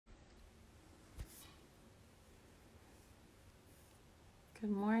Good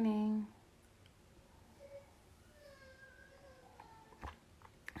morning.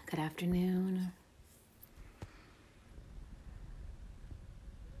 Good afternoon.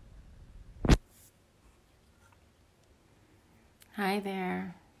 Hi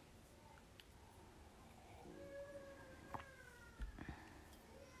there.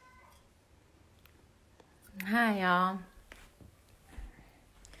 Hi, y'all.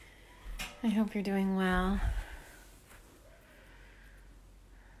 I hope you're doing well.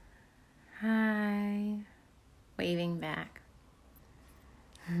 Hi. Waving back.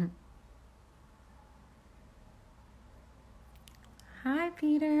 Hi,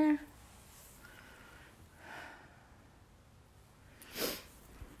 Peter.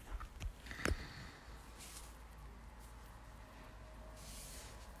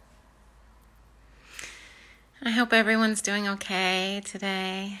 I hope everyone's doing okay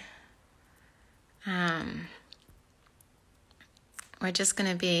today. We're just going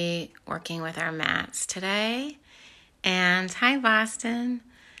to be working with our mats today. And hi, Boston.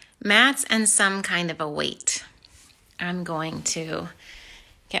 Mats and some kind of a weight. I'm going to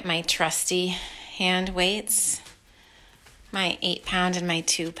get my trusty hand weights, my 8-pound and my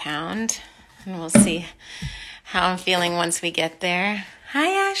 2-pound, and we'll see how I'm feeling once we get there. Hi,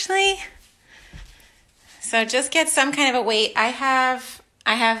 Ashley. So just get some kind of a weight. I have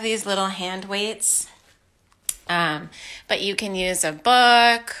these little hand weights, but you can use a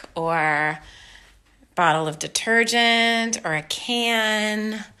book or a bottle of detergent or a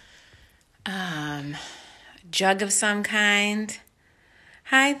can, a jug of some kind.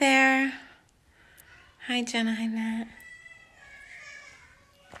 Hi there. Hi, Jenna. Hi, Matt.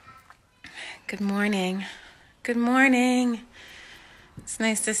 Good morning. Good morning. It's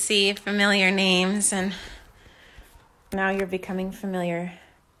nice to see familiar names, and now you're becoming familiar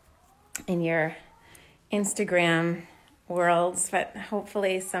in your Instagram worlds, but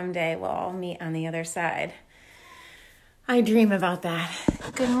hopefully someday we'll all meet on the other side. I dream about that.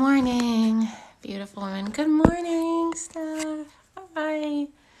 Good morning, beautiful woman. Good morning, Steph. Bye.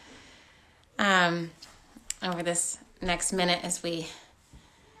 Over this next minute as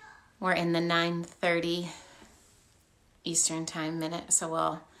we're in the 9:30 Eastern time minute,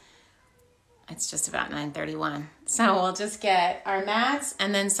 so it's just about 9:31. So we'll just get our mats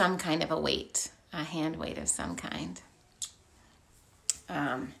and then some kind of a weight, a hand weight of some kind.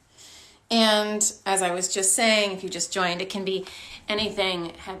 And as I was just saying, if you just joined, it can be anything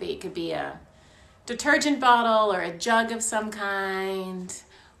heavy. It could be a detergent bottle or a jug of some kind,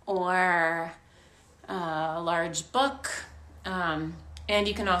 or a large book. And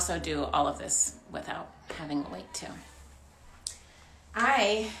you can also do all of this without having a weight too.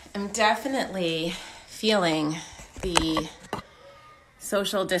 I am definitely feeling the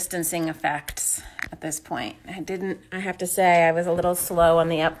social distancing effects at this point. I have to say I was a little slow on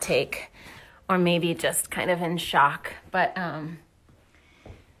the uptake, or maybe just kind of in shock. But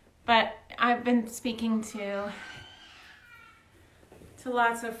I've been speaking to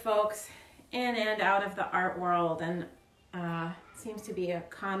lots of folks in and out of the art world, and it seems to be a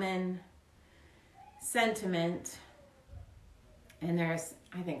common sentiment. And there's,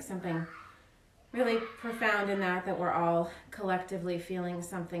 I think, something really profound in that we're all collectively feeling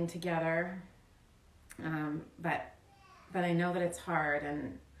something together. But I know that it's hard,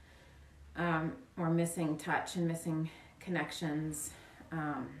 and we're missing touch and missing connections.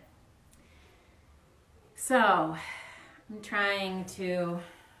 So I'm trying to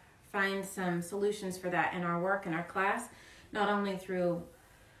find some solutions for that in our work, in our class, not only through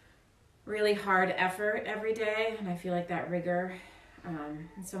really hard effort every day, and I feel like that rigor, and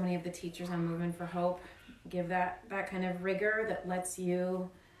so many of the teachers on Movement for Hope give that kind of rigor that lets you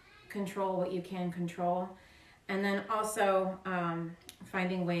control what you can control, and then also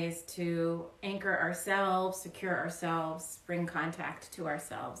finding ways to anchor ourselves, secure ourselves, bring contact to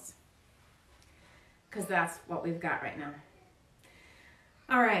ourselves, because that's what we've got right now.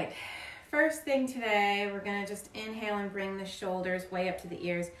 All right. First thing today, we're going to just inhale and bring the shoulders way up to the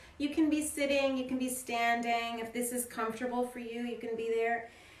ears. You can be sitting, you can be standing. If this is comfortable for you, you can be there.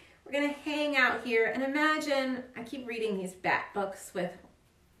 We're going to hang out here and imagine, I keep reading these bat books with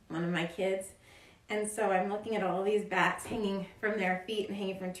one of my kids, and so I'm looking at all these bats hanging from their feet and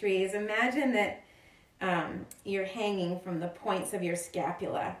hanging from trees. Imagine that you're hanging from the points of your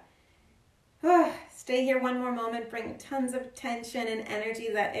scapula. Stay here one more moment, bring tons of tension and energy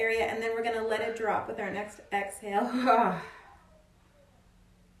to that area, and then we're going to let it drop with our next exhale.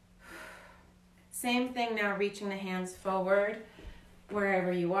 Same thing now, reaching the hands forward,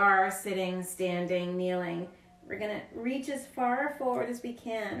 wherever you are, sitting, standing, kneeling. We're gonna reach as far forward as we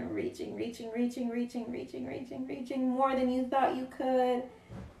can. Reaching, reaching, reaching, reaching, reaching, reaching, reaching more than you thought you could.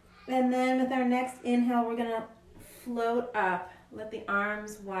 And then with our next inhale, we're gonna float up. Let the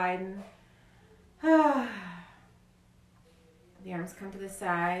arms widen. The arms come to the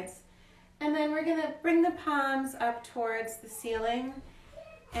sides. And then we're gonna bring the palms up towards the ceiling.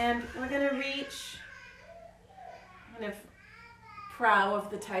 And we're gonna reach kind of prow of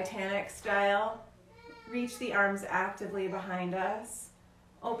the Titanic style. Reach the arms actively behind us,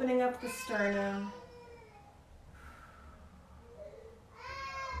 opening up the sternum.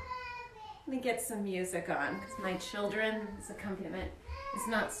 Let me get some music on because my children's accompaniment is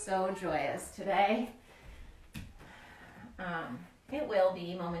not so joyous today. It will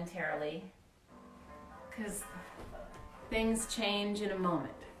be momentarily because things change in a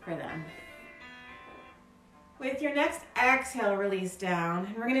moment for them. With your next exhale, release down.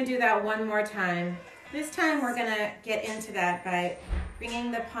 And we're going to do that one more time. This time we're going to get into that by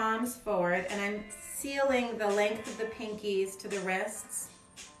bringing the palms forward, and I'm sealing the length of the pinkies to the wrists.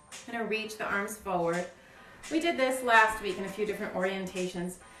 I'm going to reach the arms forward. We did this last week in a few different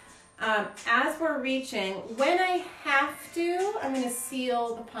orientations. As we're reaching, when I have to, I'm going to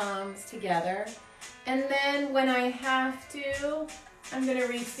seal the palms together. And then when I have to, I'm going to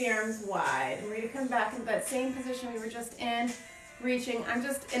reach the arms wide. And we're going to come back into that same position we were just in, reaching. I'm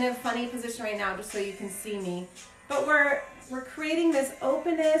just in a funny position right now just so you can see me. But we're creating this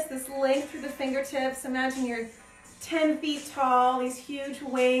openness, this length through the fingertips. Imagine you're 10 feet tall, these huge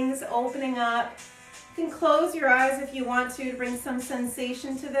wings opening up. You can close your eyes if you want to bring some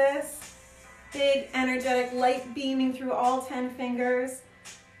sensation to this. Big, energetic light beaming through all 10 fingers.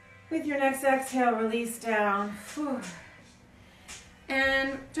 With your next exhale, release down. Whew.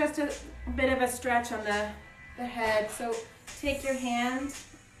 And just a bit of a stretch on the head. So take your hand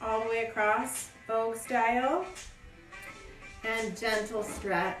all the way across, Vogue style, and gentle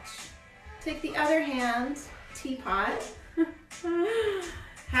stretch. Take the other hand, teapot,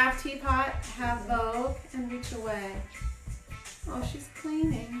 half teapot, half Vogue, and reach away. Oh, she's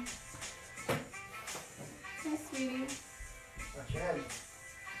cleaning. Hi, sweetie. Watch your head.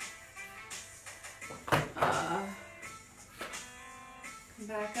 Come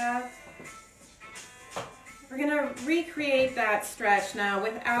back up. We're gonna recreate that stretch now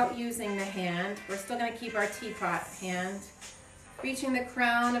without using the hand. We're still gonna keep our teapot hand, reaching the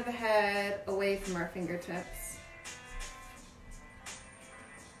crown of the head away from our fingertips.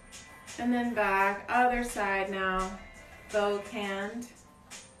 And then back, other side now. Vogue hand,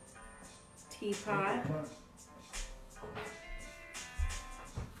 teapot.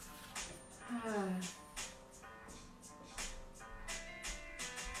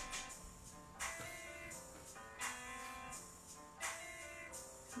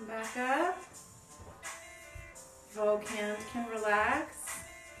 Come back up. Vogue hand can relax.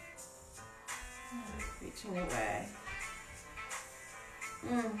 Reaching away.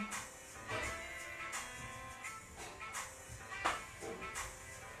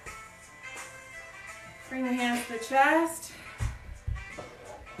 Bring the hands to the chest.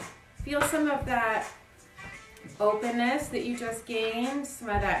 Feel some of that openness that you just gained, some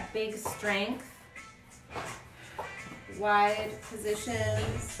of that big strength. Wide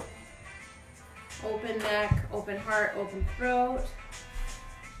positions, open neck, open heart, open throat.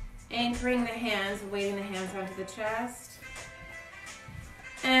 Anchoring the hands, weighting the hands onto the chest.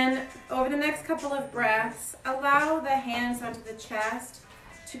 And over the next couple of breaths, allow the hands onto the chest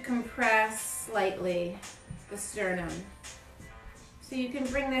to compress slightly the sternum. So you can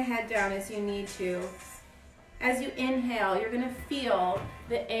bring the head down as you need to. As you inhale, you're going to feel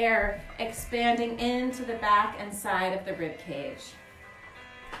the air expanding into the back and side of the rib cage.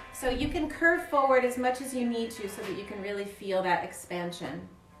 So you can curve forward as much as you need to so that you can really feel that expansion.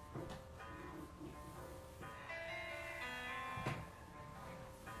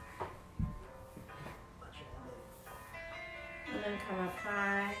 And then come up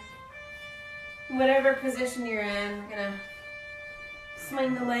high. Whatever position you're in, we're going to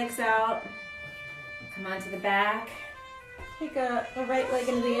swing the legs out. Come onto the back. Take the right leg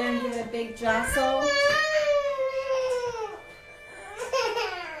into the air and give it a big jostle.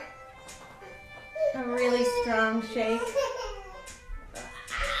 A really strong shake.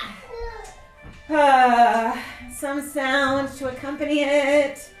 Some sound to accompany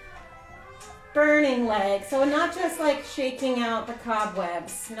it. Burning leg. So not just like shaking out the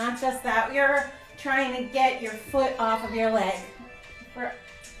cobwebs. Not just that. You're trying to get your foot off of your leg. For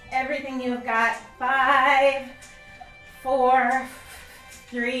everything you've got. 5, 4,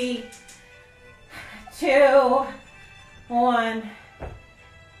 3, 2, 1.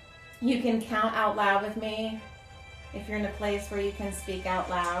 You can count out loud with me. if you're in a place where you can speak out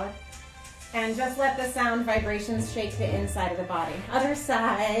loud. And just let the sound vibrations shake the inside of the body. Other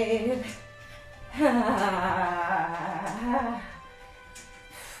side.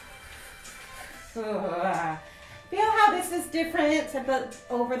 Feel how this is different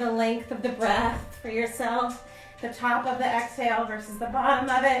over the length of the breath for yourself. The top of the exhale versus the bottom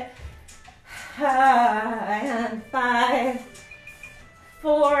of it. And 5,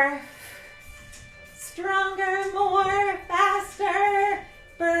 4, stronger, more, faster,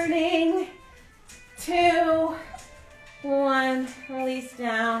 burning, 2, 1, release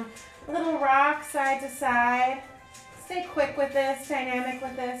down. A little rock side to side. Stay quick with this, dynamic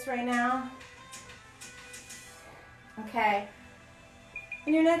with this right now. Okay.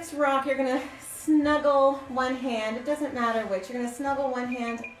 In your next rock, you're gonna snuggle one hand, it doesn't matter which, you're gonna snuggle one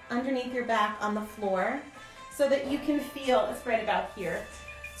hand underneath your back on the floor so that you can feel, it's right about here,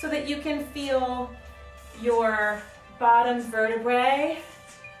 so that you can feel your bottom vertebrae,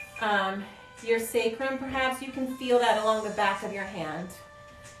 your sacrum perhaps, you can feel that along the back of your hand.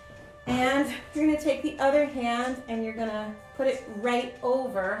 And you're gonna take the other hand and you're gonna put it right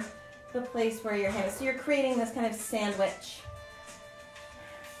over the place where your hand is. So you're creating this kind of sandwich.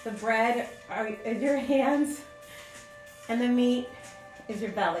 The bread are your hands and the meat is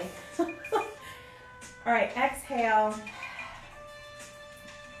your belly. All right, exhale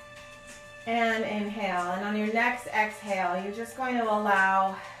and inhale. And on your next exhale, you're just going to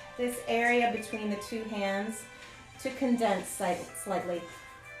allow this area between the two hands to condense slightly.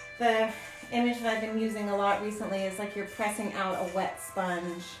 The image that I've been using a lot recently is like you're pressing out a wet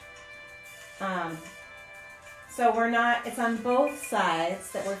sponge. So it's on both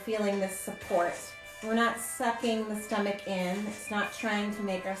sides that we're feeling this support. We're not sucking the stomach in. It's not trying to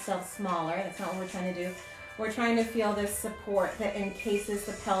make ourselves smaller. That's not what we're trying to do. We're trying to feel this support that encases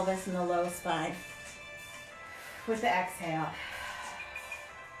the pelvis and the low spine with the exhale.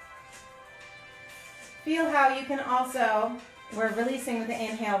 Feel how you can also, we're releasing with the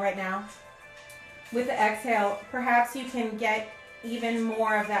inhale right now. With the exhale, perhaps you can get even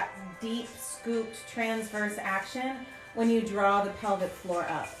more of that deep scooped transverse action when you draw the pelvic floor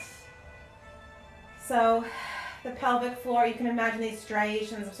up. So the pelvic floor, you can imagine these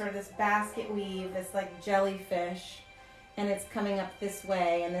striations of sort of this basket weave, this like jellyfish, and it's coming up this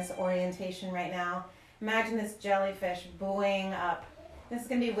way in this orientation right now. Imagine this jellyfish buoying up. This is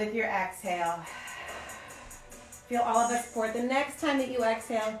going to be with your exhale. Feel all of the support. The next time that you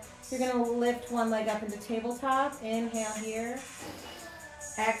exhale, you're going to lift one leg up into tabletop. Inhale here.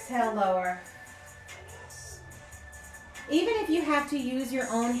 Exhale, lower. Even if you have to use your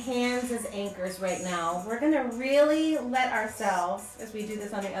own hands as anchors right now, we're going to really let ourselves, as we do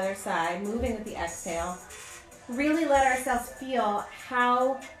this on the other side, moving with the exhale, really let ourselves feel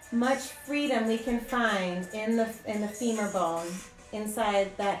how much freedom we can find in the femur bone,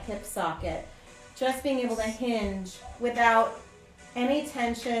 inside that hip socket. Just being able to hinge without any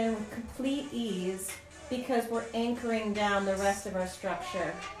tension, with complete ease, because we're anchoring down the rest of our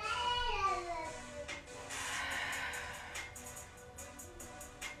structure.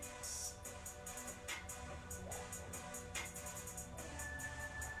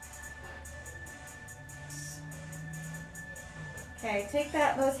 Okay, take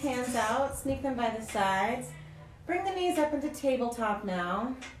those hands out, sneak them by the sides. Bring the knees up into tabletop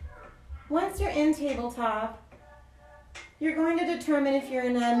now. Once you're in tabletop, you're going to determine if you're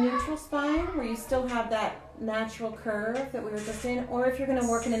in a neutral spine, where you still have that natural curve that we were just in, or if you're going to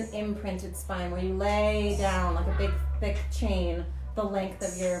work in an imprinted spine, where you lay down like a big, thick chain the length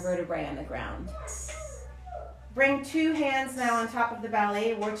of your vertebrae on the ground. Bring two hands now on top of the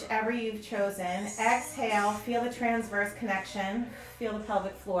belly, whichever you've chosen. Exhale, feel the transverse connection. Feel the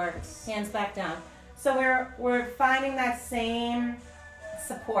pelvic floor, hands back down. So we're finding that same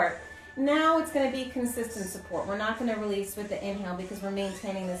support. Now it's going to be consistent support. We're not going to release with the inhale because we're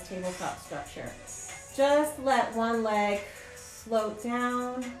maintaining this tabletop structure. Just let one leg float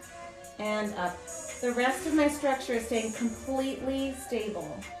down and up. The rest of my structure is staying completely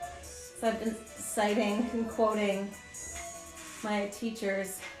stable. So I've been citing and quoting my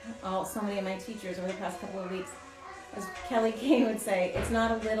teachers, so many of my teachers over the past couple of weeks. As Kelly Kane would say, it's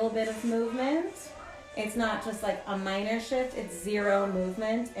not a little bit of movement. It's not just like a minor shift, it's zero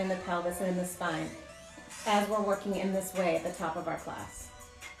movement in the pelvis and in the spine as we're working in this way at the top of our class.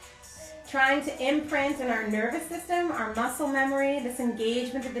 Trying to imprint in our nervous system, our muscle memory, this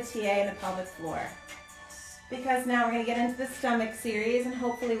engagement of the TA and the pelvic floor. Because now we're going to get into the stomach series and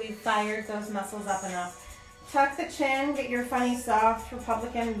hopefully we've fired those muscles up enough. Tuck the chin, get your funny soft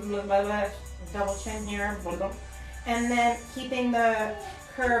Republican double chin here. And then keeping the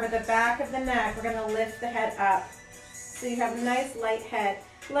curve at the back of the neck, we're going to lift the head up. So you have a nice light head.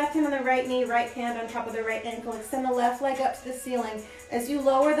 Left hand on the right knee, right hand on top of the right ankle. Extend the left leg up to the ceiling. As you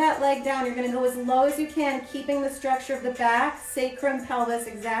lower that leg down, you're going to go as low as you can, keeping the structure of the back, sacrum, pelvis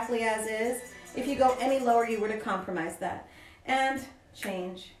exactly as is. If you go any lower, you were to compromise that. And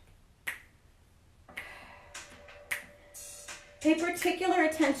change. Pay particular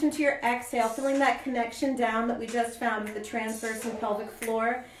attention to your exhale, feeling that connection down that we just found with the transverse and pelvic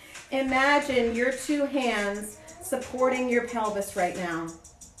floor. Imagine your two hands supporting your pelvis right now.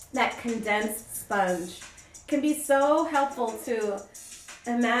 That condensed sponge can be so helpful to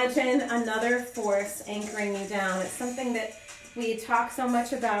imagine another force anchoring you down. It's something that we talk so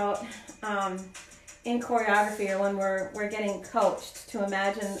much about in choreography or when we're getting coached, to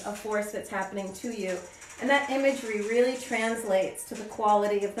imagine a force that's happening to you. And that imagery really translates to the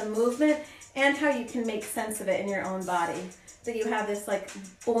quality of the movement and how you can make sense of it in your own body. So you have this like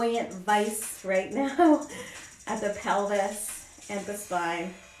buoyant vice right now at the pelvis and the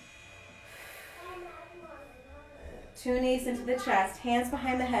spine. 2 knees into the chest, hands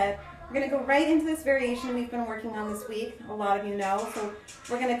behind the head. We're going to go right into this variation we've been working on this week. A lot of you know. So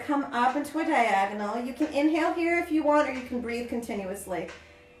we're going to come up into a diagonal. You can inhale here if you want, or you can breathe continuously.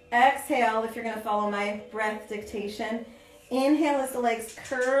 Exhale if you're going to follow my breath dictation. Inhale as the legs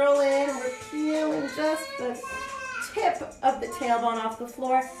curl in. We're peeling just the tip of the tailbone off the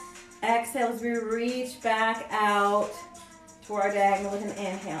floor. Exhale as we reach back out to our diagonal with an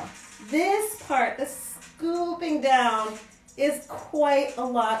inhale. This part, the scooping down, is quite a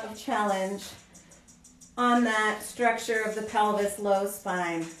lot of challenge on that structure of the pelvis, low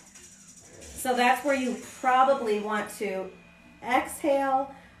spine. So that's where you probably want to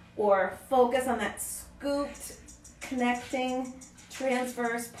exhale or focus on that scooped, connecting,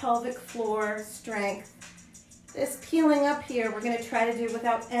 transverse pelvic floor strength. This peeling up here, we're going to try to do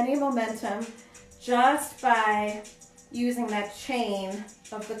without any momentum, just by using that chain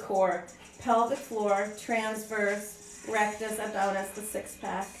of the core. Pelvic floor, transverse, rectus, abdominis, the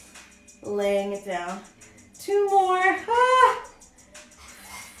six-pack. Laying it down. 2 more. Ah!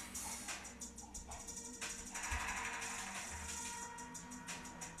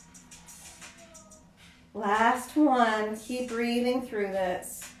 Last one. Keep breathing through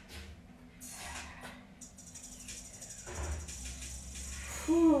this.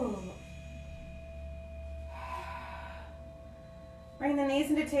 Whew. Bring the knees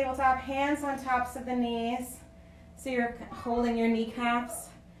into tabletop, hands on tops of the knees. So you're holding your kneecaps.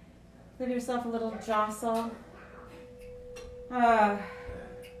 Give yourself a little jostle.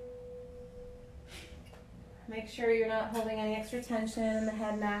 Make sure you're not holding any extra tension in the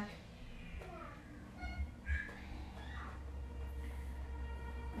head, neck.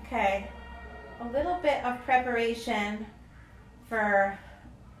 Okay, a little bit of preparation for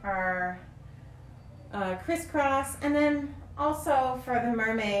our crisscross, and then also for the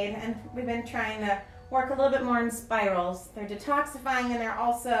mermaid. And we've been trying to work a little bit more in spirals. They're detoxifying, and they're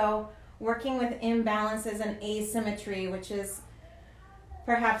also working with imbalances and asymmetry, which is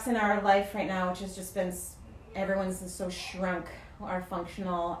perhaps in our life right now, which has just been, everyone's so shrunk, our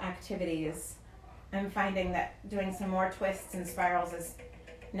functional activities. I'm finding that doing some more twists and spirals is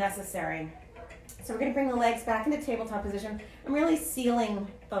necessary. So we're going to bring the legs back into tabletop position. I'm really sealing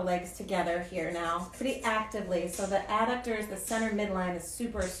the legs together here now, pretty actively. So the adductors, the center midline is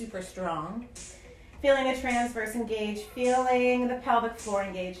super, super strong. Feeling the transverse engage, feeling the pelvic floor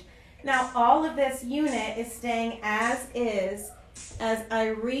engage. Now all of this unit is staying as is as I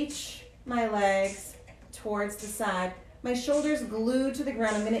reach my legs towards the side. My shoulders glued to the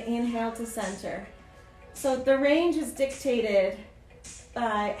ground. I'm going to inhale to center. So the range is dictated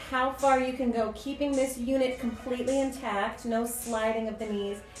by how far you can go, keeping this unit completely intact, no sliding of the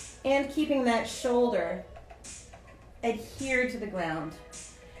knees, and keeping that shoulder adhered to the ground.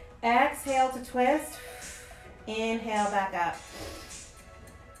 Exhale to twist. Inhale back up.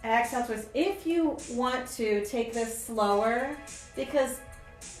 Exhale, twist. If you want to take this slower, because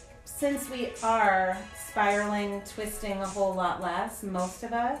since we are spiraling, twisting a whole lot less, most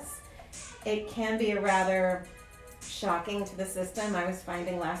of us, it can be a rather shocking to the system. I was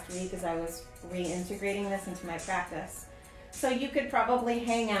finding last week as I was reintegrating this into my practice. So you could probably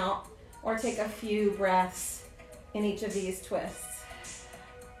hang out or take a few breaths in each of these twists.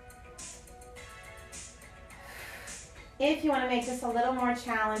 If you want to make this a little more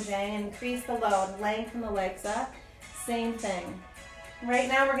challenging, increase the load, lengthen the legs up, same thing. Right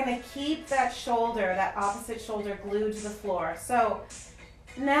now we're going to keep that shoulder, that opposite shoulder, glued to the floor. So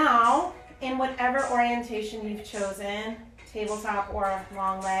now, in whatever orientation you've chosen, tabletop or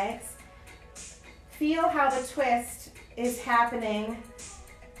long legs, feel how the twist is happening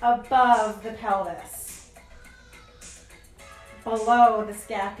above the pelvis. below the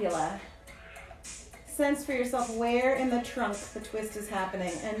scapula. Sense for yourself where in the trunk the twist is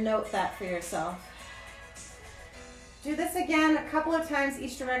happening and note that for yourself. Do this again a couple of times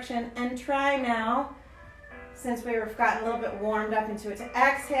each direction and try now, since we've gotten a little bit warmed up into it, to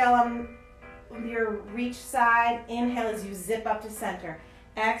exhale on your reach side. Inhale as you zip up to center.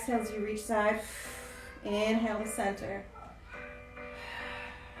 Exhale as you reach side. Inhale to center.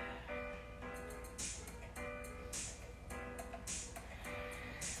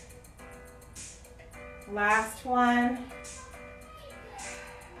 Last one.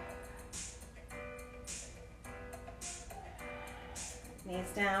 Knees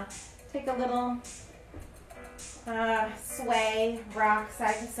down. Take a little sway, rock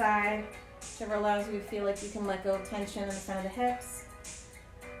side to side, whichever allows you to feel like you can let go of tension in the front of the hips.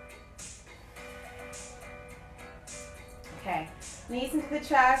 Okay, knees into the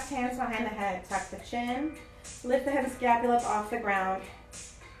chest, hands behind the head, tuck the chin, lift the head and scapula up off the ground.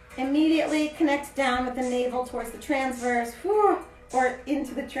 Immediately connect down with the navel towards the transverse, or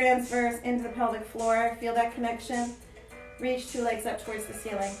into the transverse, into the pelvic floor. Feel that connection. Reach 2 legs up towards the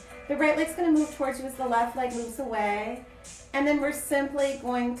ceiling. The right leg's going to move towards you as the left leg moves away. And then we're simply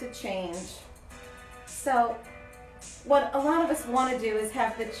going to change. So what a lot of us want to do is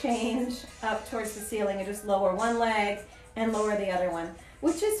have the change up towards the ceiling and just lower one leg and lower the other one,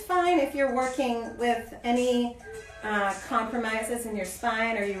 which is fine if you're working with any compromises in your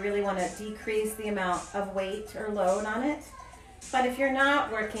spine or you really want to decrease the amount of weight or load on it. But if you're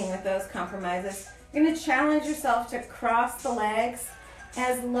not working with those compromises, you're going to challenge yourself to cross the legs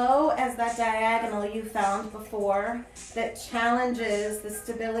as low as that diagonal you found before that challenges the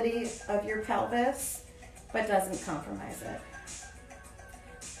stability of your pelvis but doesn't compromise it.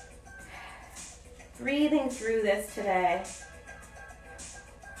 Breathing through this today.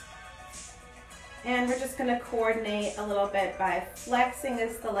 And we're just going to coordinate a little bit by flexing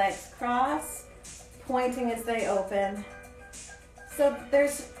as the legs cross, pointing as they open. So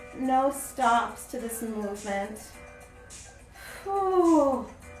there's no stops to this movement. Whew.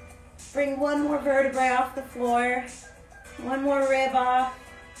 Bring one more vertebrae off the floor, one more rib off,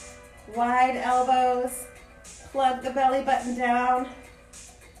 wide elbows, plug the belly button down.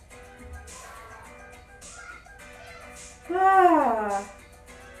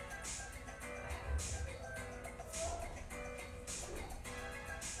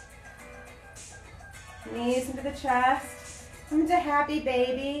 Knees into the chest, into happy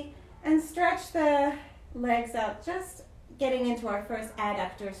baby, and stretch the legs out, just getting into our first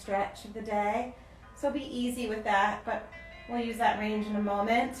adductor stretch of the day. So be easy with that, but we'll use that range in a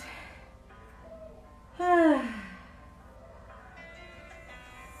moment. All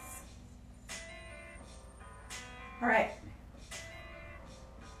right.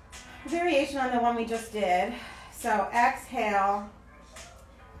 Variation on the one we just did. So exhale,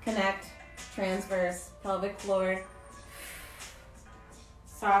 connect, transverse, pelvic floor,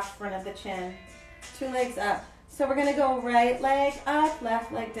 soft front of the chin, 2 legs up. So we're gonna go right leg up,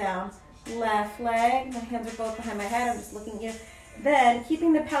 left leg down, left leg, my hands are both behind my head, I'm just looking at you. Then,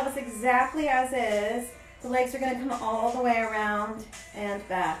 keeping the pelvis exactly as is, the legs are gonna come all the way around and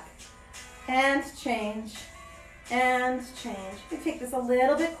back. And change, and change. We take this a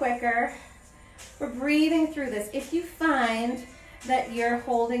little bit quicker. We're breathing through this. If you find that you're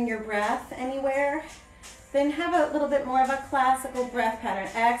holding your breath anywhere, then have a little bit more of a classical breath pattern.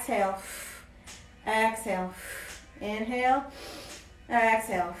 Exhale, exhale, inhale,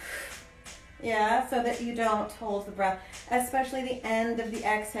 exhale. Yeah, so that you don't hold the breath, especially the end of the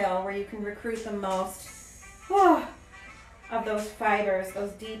exhale where you can recruit the most of those fibers,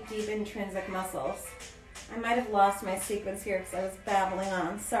 those deep, deep intrinsic muscles. I might have lost my sequence here because I was babbling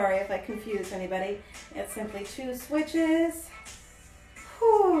on. Sorry if I confused anybody. It's simply 2 switches.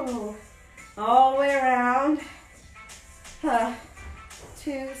 Whew. All the way around.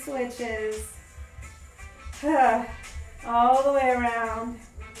 2 switches. All the way around.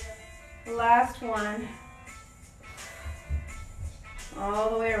 Last one. All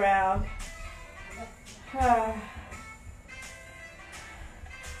the way around. I'm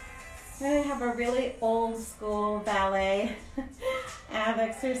going to have a really old school ballet ab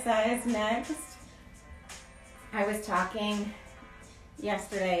exercise next. I was talking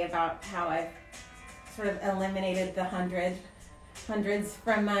yesterday about how I've sort of eliminated the hundreds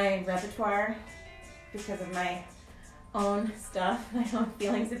from my repertoire because of my own stuff, my own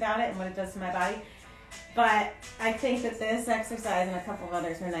feelings about it and what it does to my body. But I think that this exercise and a couple of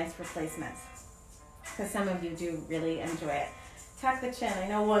others are nice replacements because some of you do really enjoy it. Tuck the chin. I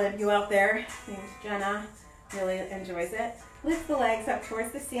know one of you out there, named Jenna, really enjoys it. Lift the legs up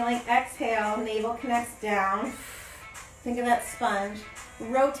towards the ceiling. Exhale, navel connects down. Think of that sponge.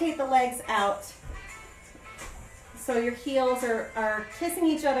 Rotate the legs out. So your heels are kissing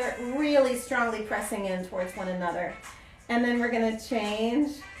each other, really strongly pressing in towards one another. And then we're gonna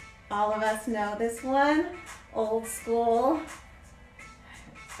change. All of us know this one, old school.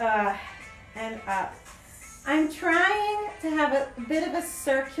 And up. I'm trying to have a bit of a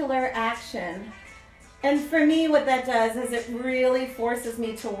circular action. And for me, what that does is it really forces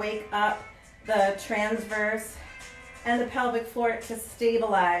me to wake up the transverse and the pelvic floor to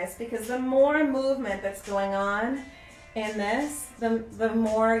stabilize, because the more movement that's going on in this, the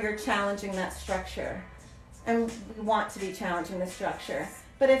more you're challenging that structure. And we want to be challenging the structure.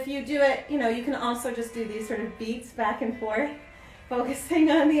 But if you do it, you know, you can also just do these sort of beats back and forth,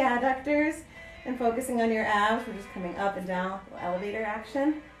 focusing on the adductors and focusing on your abs. We're just coming up and down, elevator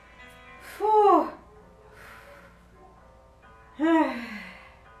action. Whew. A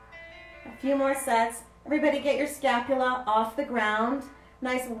few more sets. Everybody get your scapula off the ground.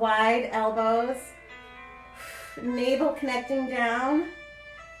 Nice wide elbows. Navel connecting down.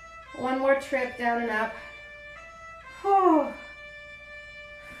 One more trip down and up. Whew.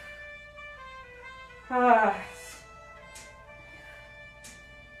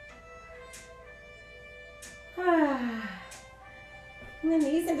 And the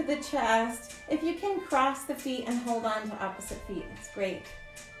knees into the chest. If you can cross the feet and hold on to opposite feet, it's great.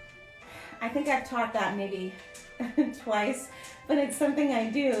 I think I've taught that maybe twice, but it's something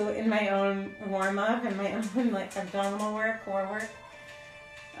I do in my own warm-up and my own like abdominal work, core work.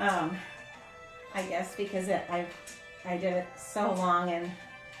 I guess because I did it so long in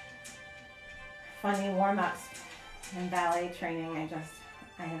funny warm-ups and ballet training,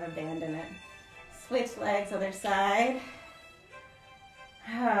 I have abandoned it. Switch legs, other side.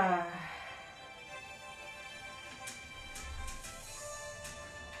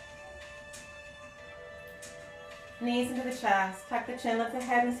 Knees into the chest, tuck the chin, lift the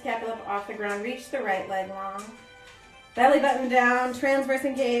head and scapula up off the ground, reach the right leg long. Belly button down, transverse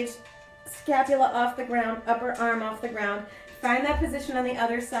engaged, scapula off the ground, upper arm off the ground. Find that position on the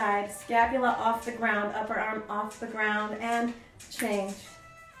other side, scapula off the ground, upper arm off the ground, and change.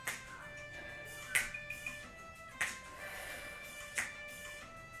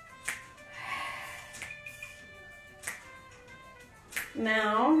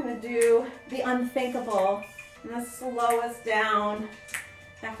 Now I'm going to do the unthinkable. I'm going to slow us down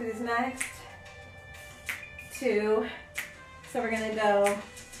after this next 2. So we're going to go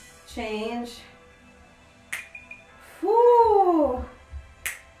change. Whoo!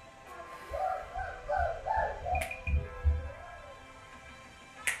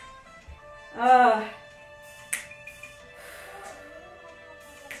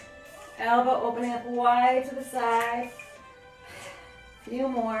 Elbow opening up wide to the side. Few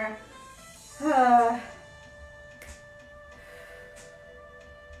more.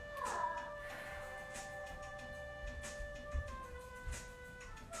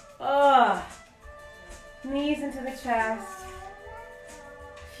 Knees into the chest.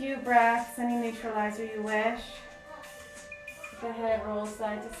 Few breaths, any neutralizer you wish. The head rolls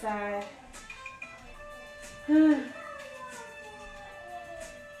side to side.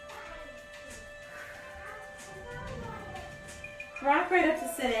 Rock right up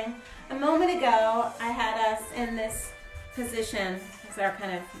to sitting. A moment ago, I had us in this position as our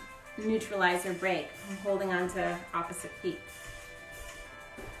kind of neutralizer break. I'm holding on to opposite feet.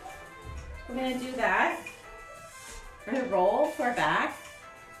 We're going to do that. We're going to roll to our back,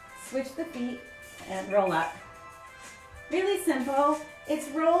 switch the feet, and roll up. Really simple. It's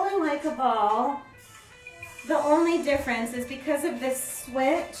rolling like a ball. The only difference is because of this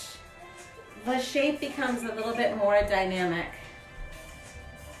switch, the shape becomes a little bit more dynamic.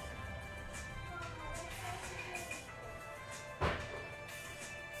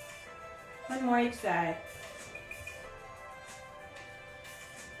 One more each side.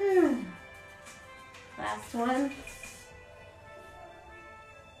 Last one.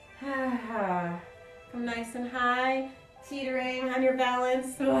 Come nice and high, teetering on your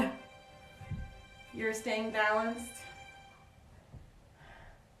balance. You're staying balanced.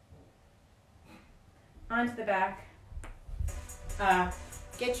 Onto the back.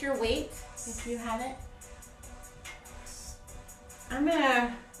 Get your weight if you have it. I'm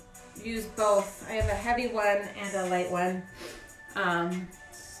gonna use both. I have a heavy one and a light one.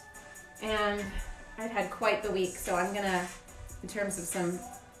 And I've had quite the week, so I'm gonna, in terms of some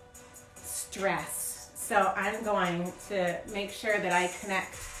stress, so I'm going to make sure that I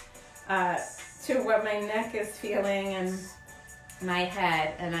connect to what my neck is feeling and my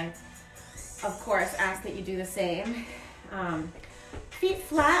head, and I, of course, ask that you do the same. Feet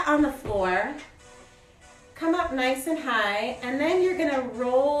flat on the floor. come up nice and high, and then you're gonna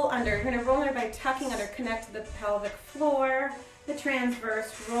roll under. You're gonna roll under by tucking under, connect to the pelvic floor, the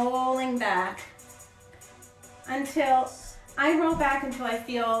transverse, rolling back until I roll back until I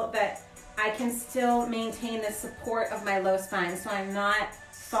feel that I can still maintain the support of my low spine, so I'm not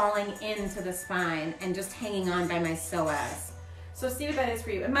falling into the spine and just hanging on by my psoas. So see what that is for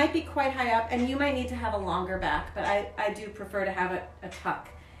you. It might be quite high up, and you might need to have a longer back, but I do prefer to have a tuck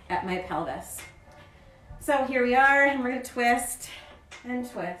at my pelvis. So here we are, and we're gonna twist and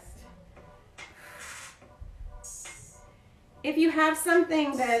twist. If you have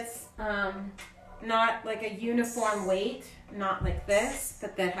something that's not like a uniform weight, not like this,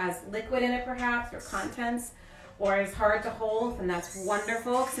 but that has liquid in it perhaps, or contents, or is hard to hold, then that's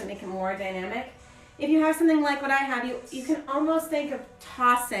wonderful because it makes it more dynamic. If you have something like what I have, you can almost think of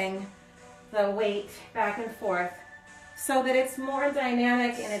tossing the weight back and forth so that it's more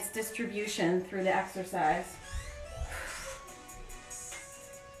dynamic in its distribution through the exercise.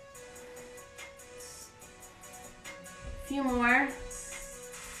 A few more.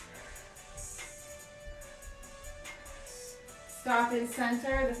 Stop in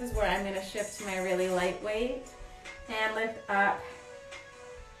center. This is where I'm going to shift to my really light weight and lift up.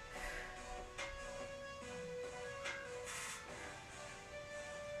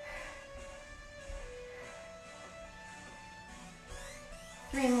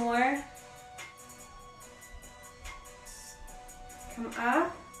 Three more. Come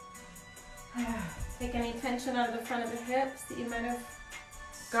up. Take any tension out of the front of the hips that you might have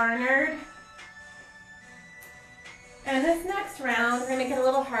garnered. And this next round, we're going to make it a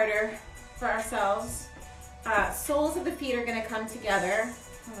little harder for ourselves. Soles of the feet are going to come together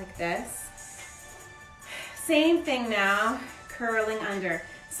like this. Same thing now, curling under.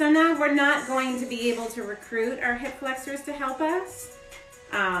 So now we're not going to be able to recruit our hip flexors to help us.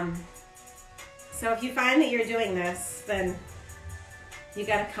 So if you find that you're doing this, then you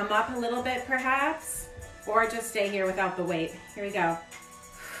got to come up a little bit perhaps, or just stay here without the weight. Here we go.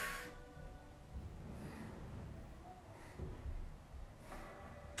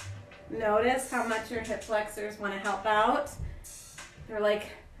 Notice how much your hip flexors want to help out. They're like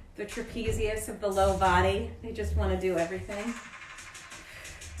the trapezius of the low body. They just want to do everything.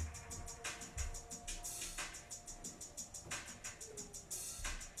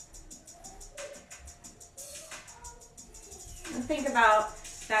 And think about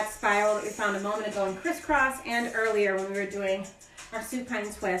that spiral that we found a moment ago in crisscross and earlier when we were doing our supine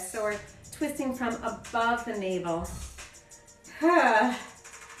twist. So we're twisting from above the navel.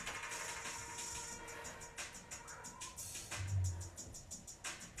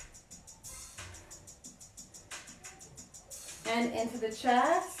 And into the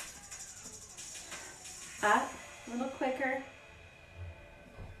chest. Up, a little quicker.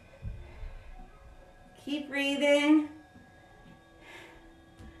 Keep breathing.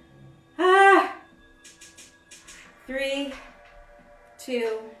 3,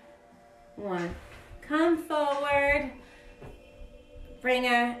 2, 1. Come forward. Bring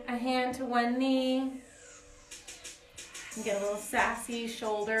a hand to one knee. And get a little sassy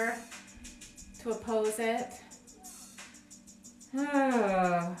shoulder to oppose it.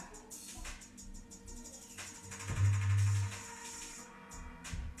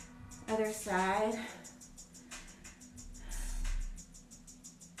 Other side.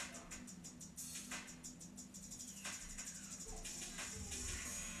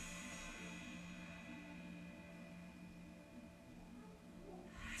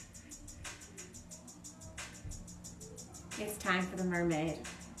 It's time for the mermaid.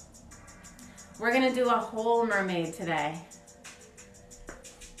 We're gonna do a whole mermaid today.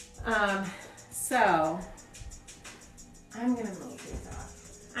 So I'm gonna move these off.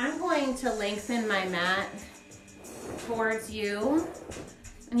 I'm going to lengthen my mat towards you,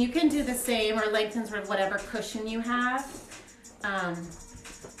 and you can do the same or lengthen sort of whatever cushion you have.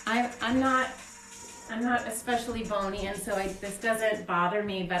 I'm not especially bony, and so this doesn't bother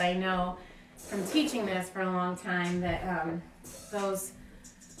me, but I know from teaching this for a long time that those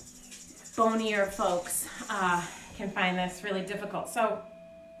bonier folks can find this really difficult. So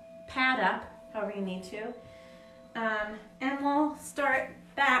pad up however you need to, and we'll start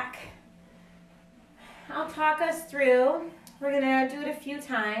back. I'll talk us through. We're gonna do it a few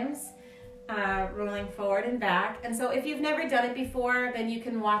times, rolling forward and back. And so if you've never done it before, then you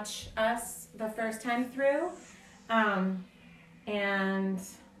can watch us the first time through. And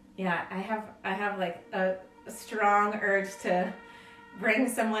yeah, I have like a strong urge to bring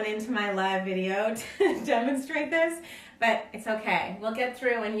someone into my live video to demonstrate this, but it's okay. We'll get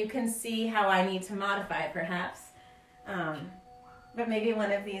through and you can see how I need to modify perhaps. But maybe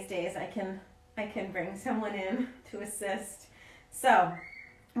one of these days I can I can bring someone in to assist. So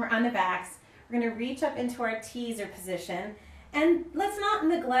we're on the backs. We're going to reach up into our teaser position, and let's not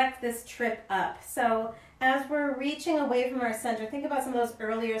neglect this trip up. So as we're reaching away from our center, think about some of those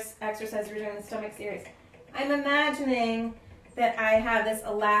earlier exercises we were doing in the stomach series. I'm imagining that I have this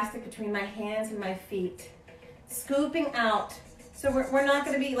elastic between my hands and my feet, scooping out. So we're not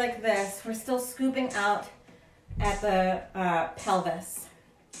going to be like this. We're still scooping out at the pelvis,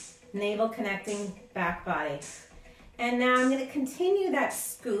 navel connecting back body. And now I'm going to continue that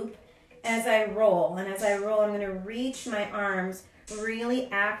scoop as I roll. And as I roll, I'm going to reach my arms really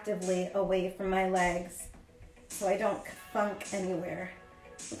actively away from my legs so I don't funk anywhere.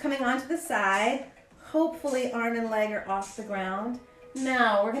 We're coming onto the side. Hopefully arm and leg are off the ground.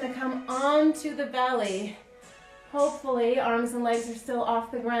 Now we're going to come onto the belly. Hopefully arms and legs are still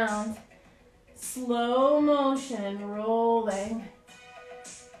off the ground. Slow motion, rolling.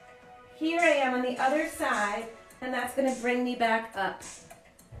 Here I am on the other side, and that's going to bring me back up.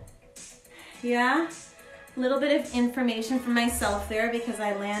 Yeah? A little bit of information for myself there because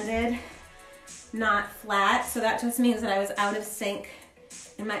I landed not flat, so that just means that I was out of sync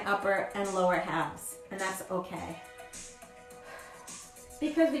in my upper and lower halves, and that's okay.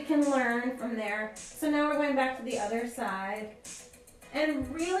 Because we can learn from there. So now we're going back to the other side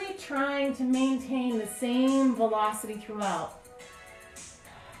and really trying to maintain the same velocity throughout.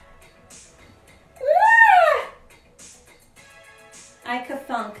 I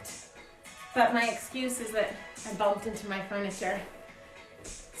ka-funked, but my excuse is that I bumped into my furniture.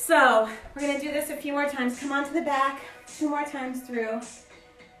 So we're gonna do this a few more times. Come onto the back, 2 more times through.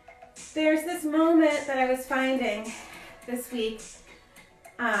 There's this moment that I was finding this week.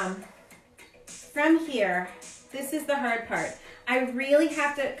 From here, this is the hard part. I really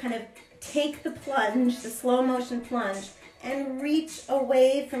have to kind of take the plunge, the slow motion plunge, and reach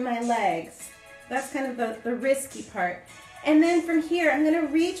away from my legs. That's kind of the risky part. And then from here, I'm going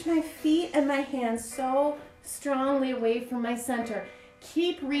to reach my feet and my hands so strongly away from my center.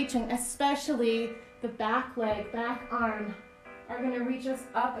 Keep reaching, especially the back leg, back arm are going to reach us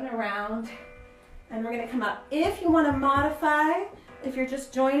up and around. And we're going to come up. If you want to modify, if you're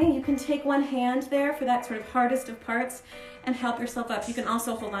just joining, you can take one hand there for that sort of hardest of parts and help yourself up. You can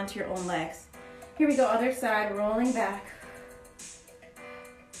also hold on to your own legs. Here we go, other side, rolling back.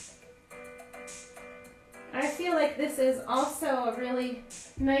 I feel like this is also a really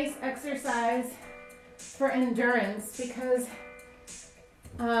nice exercise for endurance because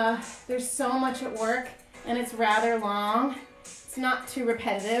there's so much at work and it's rather long. It's not too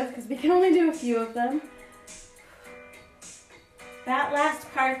repetitive because we can only do a few of them. That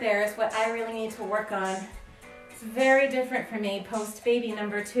last part there is what I really need to work on. It's very different for me post-baby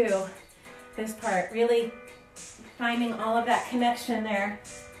number 2. This part, really finding all of that connection there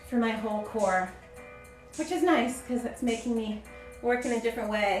for my whole core, which is nice because it's making me work in a different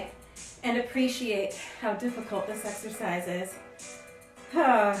way and appreciate how difficult this exercise is.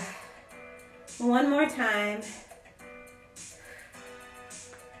 One more time.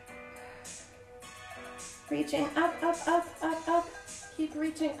 Reaching up, up, up, up, up. Keep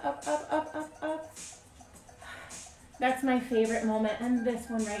reaching up, up, up, up, up. That's my favorite moment, and this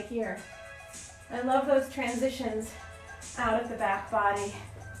one right here. I love those transitions out of the back body.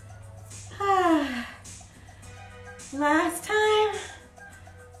 Last time.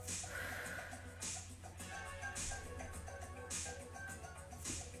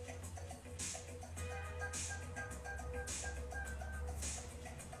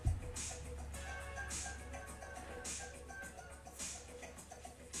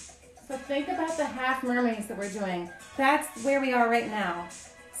 So think about the half mermaids that we're doing. That's where we are right now.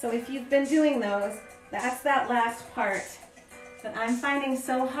 So if you've been doing those, that's that last part that I'm finding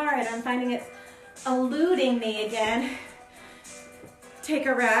so hard. I'm finding it's eluding me again. Take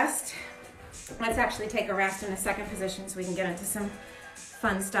a rest. Let's actually take a rest in a second position so we can get into some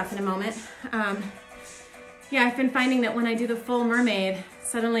fun stuff in a moment. Yeah, I've been finding that when I do the full mermaid,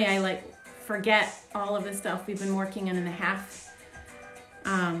 suddenly I like forget all of the stuff we've been working in the half.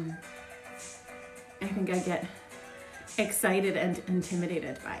 I think I get excited and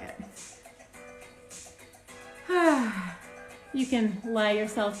intimidated by it. You can lie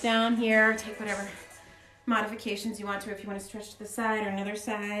yourself down here, take whatever modifications you want to if you want to stretch to the side or another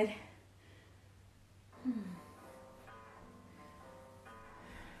side.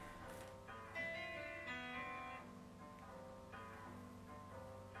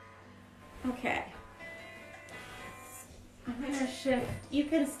 Okay. I'm going to shift. You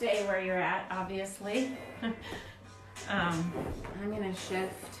can stay where you're at, obviously. I'm going to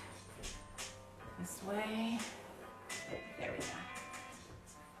shift this way. There we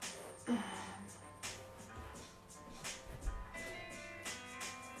go.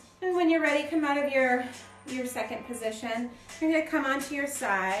 And when you're ready, come out of your second position. You're gonna come onto your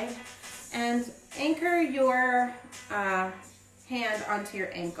side and anchor your hand onto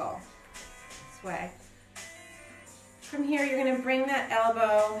your ankle, this way. From here, you're gonna bring that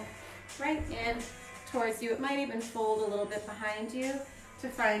elbow right in towards you. It might even fold a little bit behind you to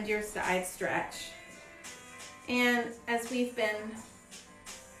find your side stretch. And as we've been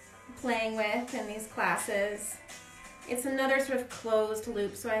playing with in these classes, it's another sort of closed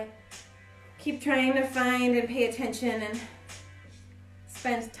loop. So I keep trying to find and pay attention and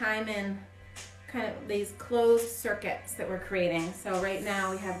spend time in kind of these closed circuits that we're creating. So right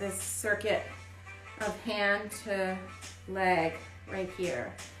now we have this circuit of hand to leg right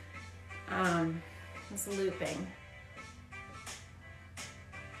here. It's looping.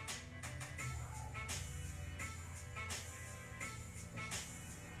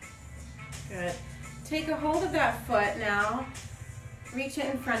 Good. Take a hold of that foot now. Reach it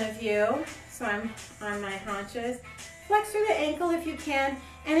in front of you. So I'm on my haunches. Flex through the ankle if you can.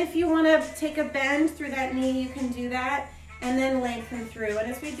 And if you want to take a bend through that knee, you can do that. And then lengthen through. And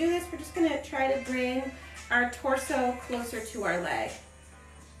as we do this, we're just going to try to bring our torso closer to our leg.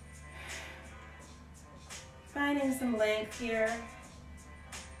 Finding some length here.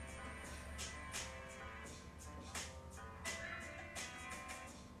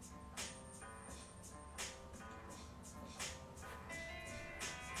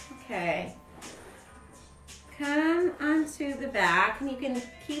 Okay. Come onto the back, and you can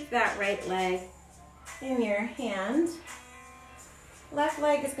keep that right leg in your hand. Left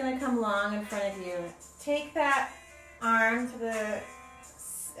leg is going to come long in front of you. Take that arm to the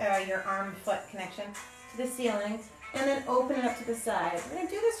your arm-foot connection to the ceiling, and then open it up to the side. We're going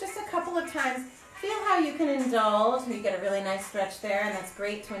to do this just a couple of times. Feel how you can indulge. You get a really nice stretch there, and that's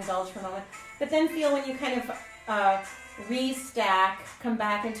great to indulge for a moment. But then feel when you kind of restack, come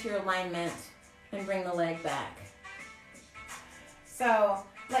back into your alignment, and bring the leg back. So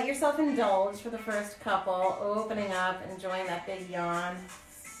let yourself indulge for the first couple, opening up, enjoying that big yawn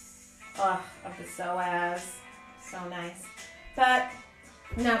of the psoas. So nice. But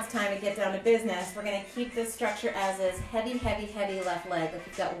now it's time to get down to business. We're going to keep this structure as is. Heavy, heavy, heavy left leg, like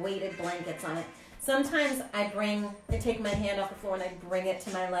you've got weighted blankets on it. Sometimes I take my hand off the floor and I bring it to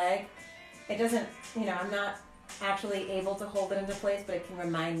my leg. It doesn't, I'm not actually able to hold it into place, but it can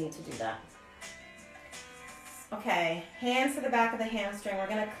remind me to do that. Okay, hands to the back of the hamstring. We're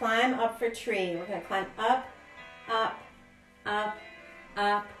going to climb up for tree. We're going to climb up, up, up,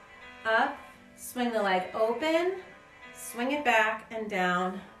 up, up. Swing the leg open, swing it back and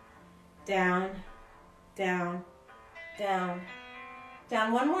down, down, down, down,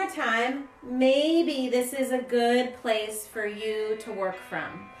 down. One more time. Maybe this is a good place for you to work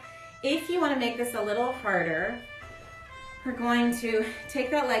from. If you want to make this a little harder, we're going to take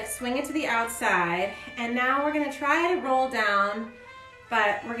that leg, swing it to the outside, and now we're going to try to roll down,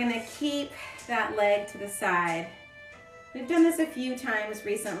 but we're going to keep that leg to the side. We've done this a few times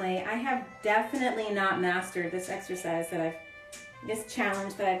recently. I have definitely not mastered this exercise this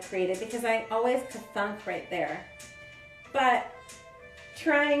challenge that I've created, because I always ka-thunk right there. But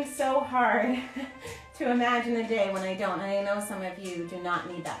trying so hard to imagine a day when I don't, and I know some of you do not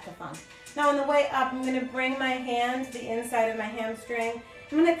need that ka-thunk. Now on the way up, I'm going to bring my hand to the inside of my hamstring.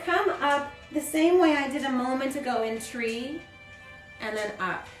 I'm going to come up the same way I did a moment ago in tree, and then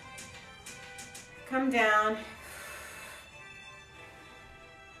up. Come down.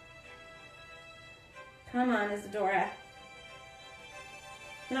 Come on, Isadora.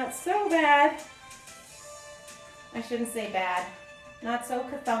 Not so bad. I shouldn't say bad. Not so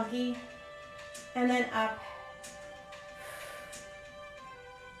ka-thunky. And then up.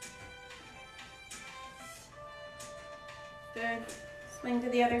 Good. Swing to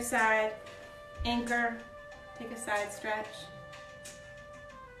the other side. Anchor. Take a side stretch.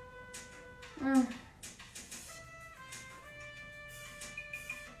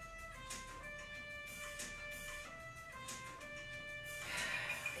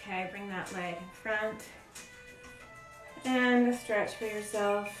 Okay, bring that leg in front. And a stretch for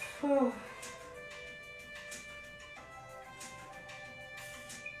yourself. Whew.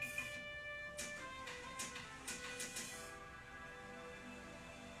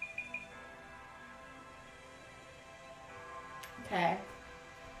 Okay.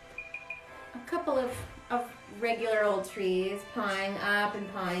 A couple of regular old trees, pawing up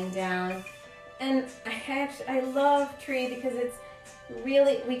and pawing down. And I love tree because it's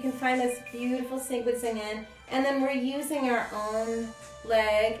really, we can find this beautiful sequencing in, and then we're using our own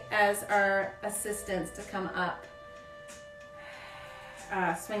leg as our assistance to come up.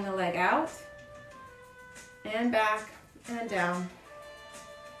 Swing the leg out, and back, and down.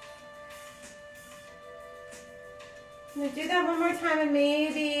 I'm gonna do that one more time, and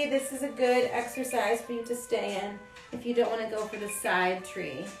maybe this is a good exercise for you to stay in if you don't want to go for the side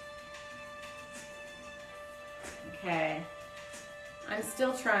tree. Okay, I'm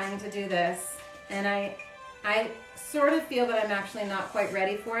still trying to do this, and I sort of feel that I'm actually not quite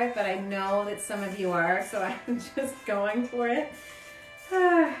ready for it, but I know that some of you are, so I'm just going for it.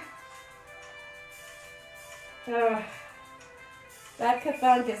 That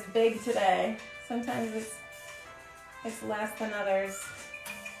ka-thunk is big today. Sometimes it's less than others.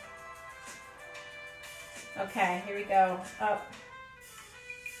 Okay, here we go. Up.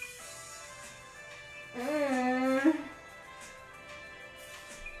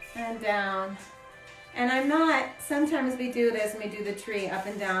 And down. And I'm not, sometimes we do this and we do the tree up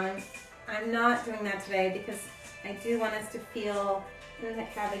and down. I'm not doing that today because I do want us to feel and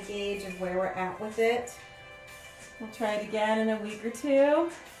have a gauge of where we're at with it. We'll try it again in a week or two.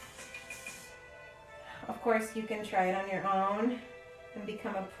 Of course, you can try it on your own and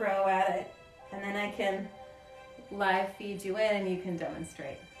become a pro at it. And then I can live feed you in and you can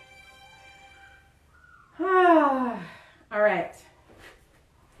demonstrate. All right,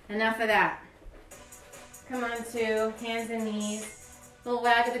 enough of that. Come on to hands and knees. Little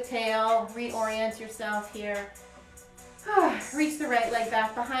wag of the tail, reorient yourself here. Reach the right leg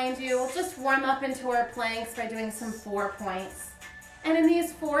back behind you. We'll just warm up into our planks by doing some 4 points. And in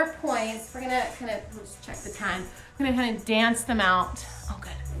these 4 points, we're gonna we'll just check the time. We're gonna kind of dance them out. Oh,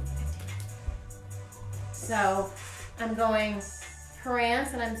 good. 15. So I'm going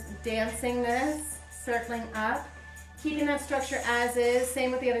prance and I'm dancing this, circling up, keeping that structure as is.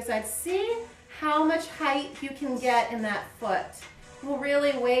 Same with the other side. See how much height you can get in that foot. Will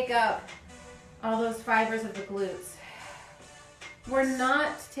really wake up all those fibers of the glutes. We're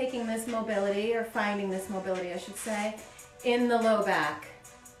not taking this mobility, or finding this mobility, I should say, in the low back.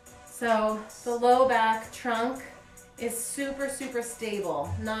 So the low back trunk is super, super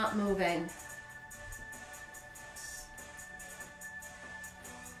stable, not moving.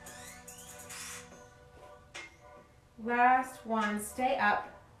 Last one, stay up.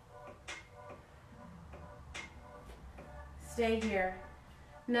 Stay here.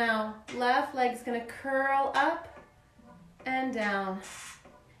 Now, left leg's gonna curl up and down.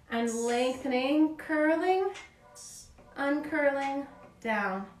 And lengthening, curling, uncurling,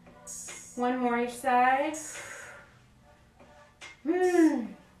 down. One more each side.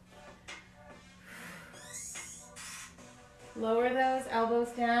 Lower those elbows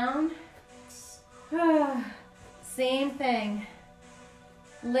down. Same thing.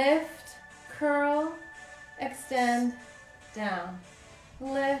 Lift, curl, extend, down.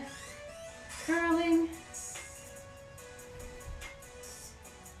 Lift, curling.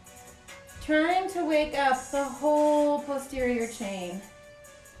 Trying to wake up the whole posterior chain.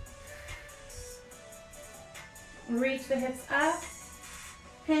 Reach the hips up.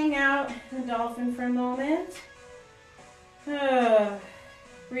 Hang out in dolphin for a moment.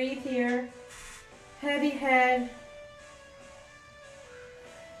 Breathe here. Heavy head.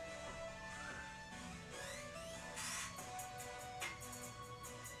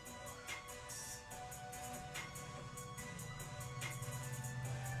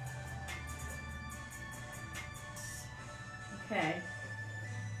 Okay.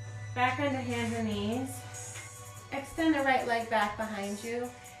 Back onto hands and knees. Extend the right leg back behind you.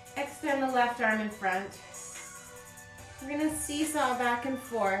 Extend the left arm in front. We're gonna seesaw back and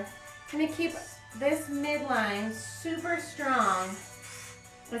forth. I'm gonna keep this midline super strong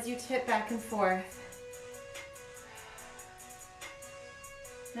as you tip back and forth.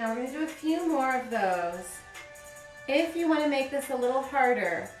 Now we're gonna do a few more of those. If you wanna make this a little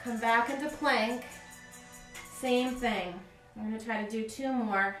harder, come back into plank. Same thing. I'm gonna try to do 2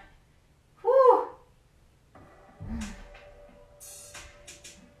 more. Whew.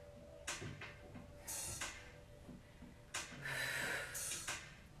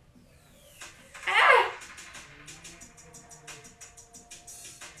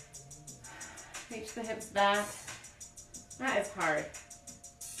 Reach the hips back. That is hard.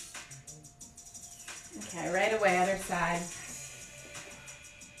 Okay, right away, other side.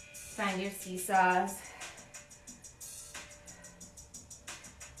 Find your seesaws.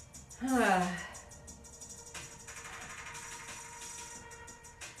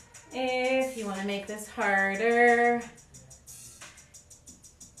 If you want to make this harder,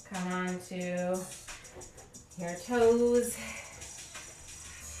 come on to your toes.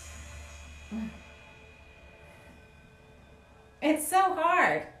 It's so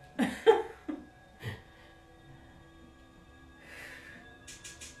hard.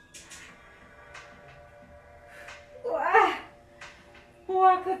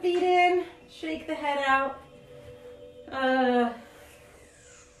 Walk the feet in, shake the head out.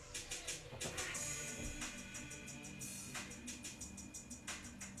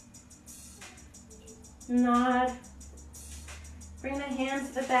 Nod. Bring the hands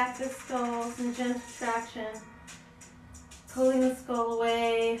to the back of the skull, some gentle traction. Pulling the skull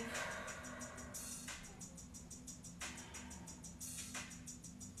away.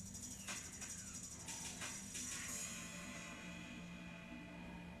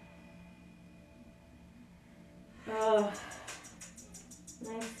 Oh,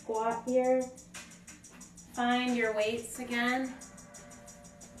 nice squat here. Find your weights again.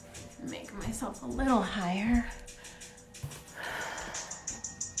 Make myself a little higher.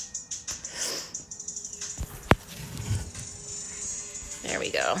 There we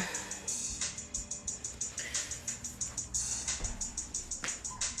go.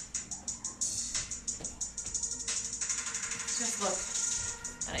 Just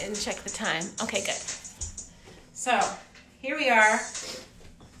look. I didn't check the time. Okay, good. So here we are.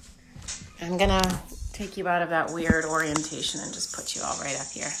 I'm gonna take you out of that weird orientation and just put you all right up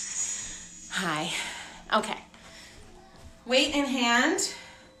here. Hi. Okay. Weight in hand.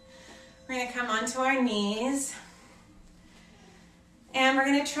 We're gonna come onto our knees. And we're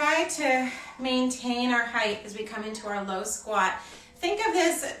gonna try to maintain our height as we come into our low squat. Think of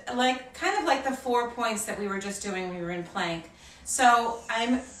this like kind of like the 4 points that we were just doing when we were in plank. So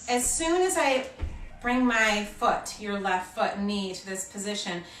as soon as I bring my foot, your left foot, knee to this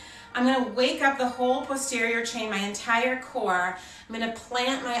position, I'm gonna wake up the whole posterior chain, my entire core. I'm gonna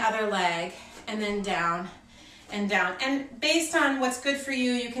plant my other leg and then down and down. And based on what's good for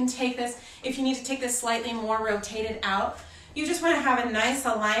you, you can take this, if you need to take this slightly more rotated out, you just wanna have a nice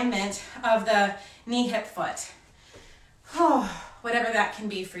alignment of the knee, hip, foot. Oh, whatever that can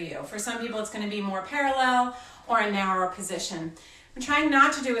be for you. For some people, it's gonna be more parallel or a narrower position. I'm trying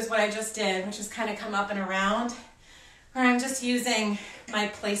not to do is what I just did, which is kind of come up and around, where I'm just using my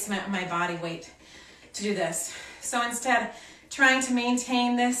placement of my body weight to do this. So instead, trying to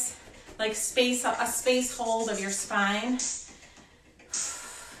maintain this like a space hold of your spine.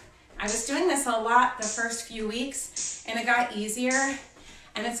 I was doing this a lot the first few weeks, and it got easier,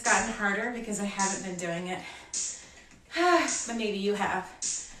 and it's gotten harder because I haven't been doing it. But maybe you have.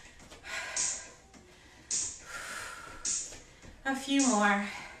 A few more.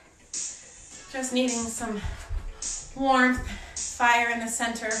 Just needing some warmth, fire in the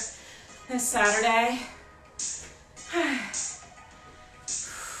center this Saturday.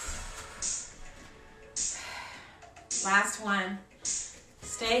 Last one.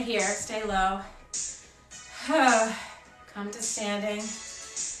 Stay here, stay low. Come to standing.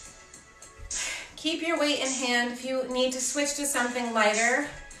 Keep your weight in hand. If you need to switch to something lighter,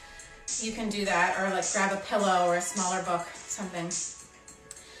 you can do that, or like grab a pillow or a smaller book, something.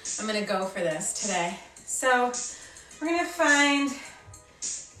 I'm gonna go for this today. So we're gonna find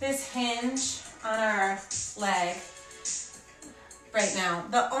this hinge on our leg right now.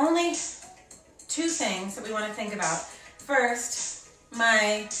 The only two things that we wanna think about. First,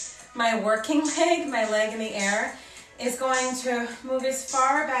 my working leg, my leg in the air, is going to move as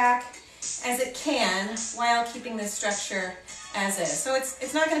far back as it can while keeping this structure as is. So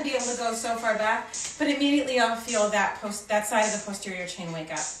it's not going to be able to go so far back, but immediately I'll feel that side of the posterior chain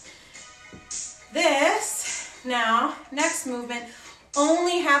wake up. This, now, next movement,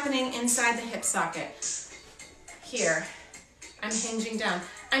 only happening inside the hip socket. Here, I'm hinging down.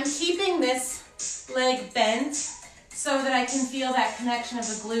 I'm keeping this leg bent so that I can feel that connection of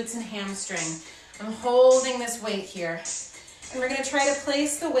the glutes and hamstring. I'm holding this weight here. And we're going to try to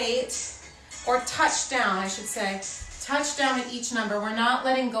place the weight, or touch down, I should say. Touch down at each number. We're not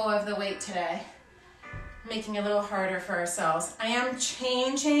letting go of the weight today. Making it a little harder for ourselves. I am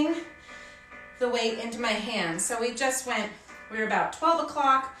changing the weight into my hands. So we just went, we were about 12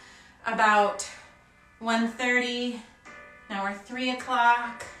 o'clock, about 1:30, now we're 3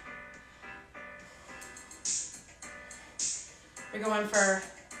 o'clock. We're going for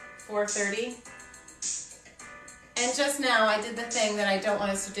 4:30. And just now I did the thing that I don't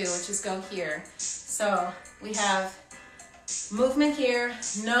want us to do, which is go here. So we have movement here,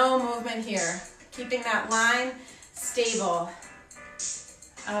 no movement here. Keeping that line stable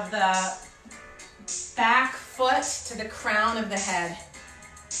of the back foot to the crown of the head.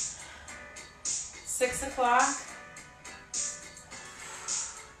 6 o'clock.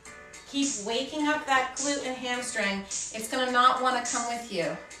 Keep waking up that glute and hamstring. It's going to not want to come with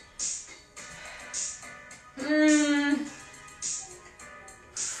you. We're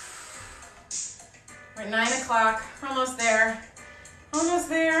at 9 o'clock. We're almost there. Almost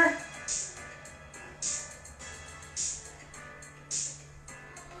there.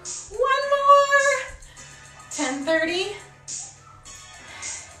 One more. 10:30.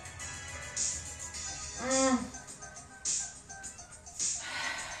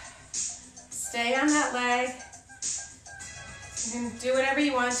 do whatever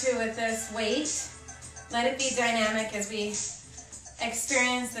you want to with this weight. Let it be dynamic as we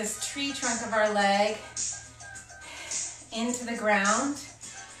experience this tree trunk of our leg into the ground.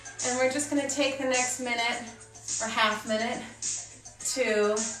 And we're just going to take the next minute or half minute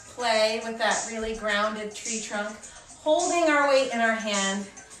to play with that really grounded tree trunk, holding our weight in our hand.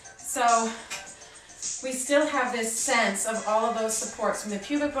 So we still have this sense of all of those supports from the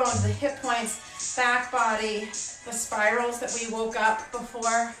pubic bone to the hip points, back body, the spirals that we woke up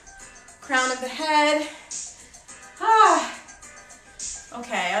before, crown of the head.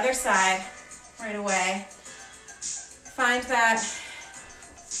 Okay, other side right away. Find that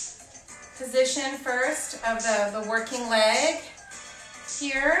position first of the working leg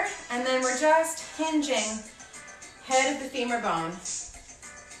here, and then we're just hinging head of the femur bone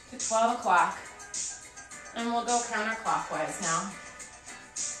to 12 o'clock. And we'll go counterclockwise now.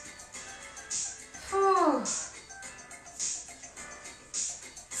 Whew.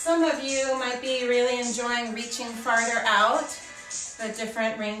 Some of you might be really enjoying reaching farther out, a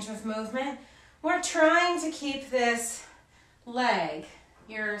different range of movement. We're trying to keep this leg,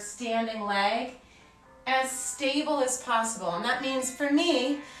 your standing leg, as stable as possible. And that means, for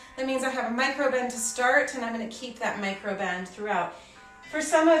me, that means I have a micro bend to start, and I'm going to keep that micro bend throughout. For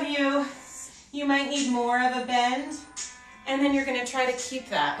some of you, you might need more of a bend, and then you're going to try to keep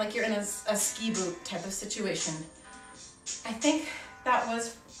that, like you're in a ski boot type of situation. I think that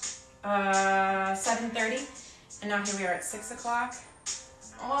was 7:30, and now here we are at 6 o'clock.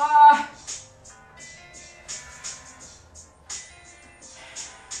 Oh.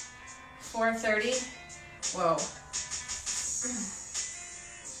 4:30. Whoa.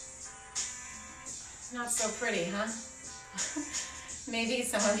 Not so pretty, huh? Maybe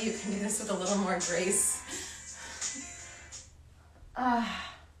some of you can do this with a little more grace.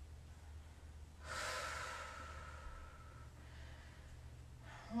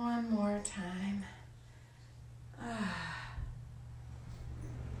 One more time.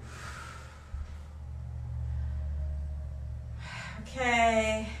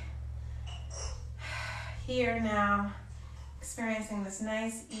 Okay. Here now, experiencing this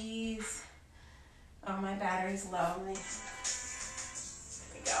nice ease. Oh, my battery's low. There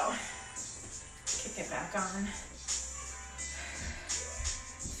we go. Kick it back on.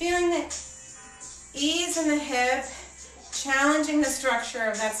 Feeling the ease in the hip, challenging the structure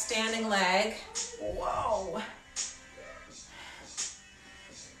of that standing leg. Whoa.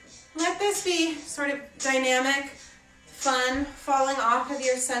 Let this be sort of dynamic, fun, falling off of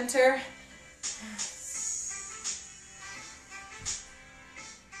your center.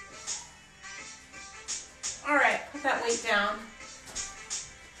 All right, put that weight down.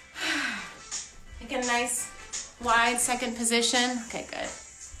 Take a nice wide second position. Okay, good.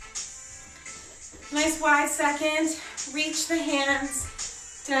 Nice wide second. Reach the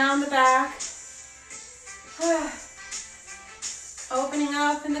hands down the back. Opening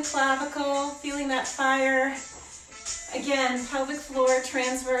up in the clavicle, feeling that fire. Again, pelvic floor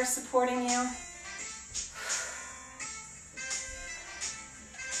transverse supporting you.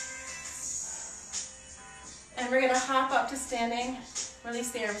 And we're going to hop up to standing.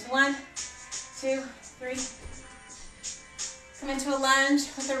 Release the arms. 1, 2, 3. Come into a lunge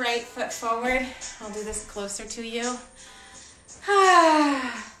with the right foot forward. I'll do this closer to you.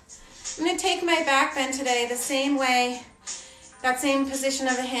 I'm going to take my back bend today the same way, that same position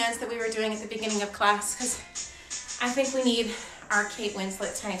of the hands that we were doing at the beginning of class, because I think we need our Kate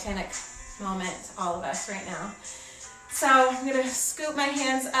Winslet Titanic moment, all of us right now. So I'm going to scoop my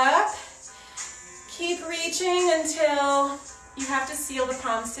hands up. Keep reaching until you have to seal the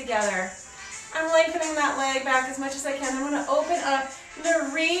palms together. I'm lengthening that leg back as much as I can. I'm going to open up. I'm going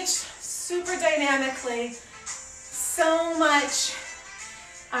to reach super dynamically. So much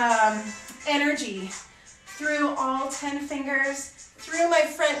energy through all 10 fingers, through my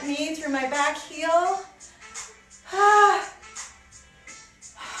front knee, through my back heel.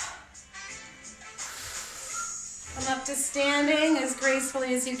 Come up to standing as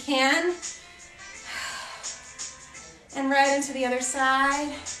gracefully as you can. And right into the other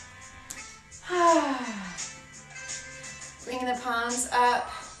side. Bring the palms up.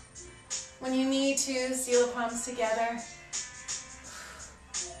 When you need to, seal the palms together.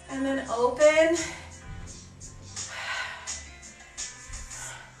 And then open.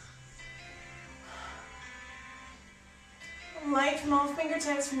 Light from all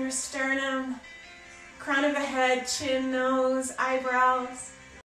fingertips from your sternum, crown of the head, chin, nose, eyebrows.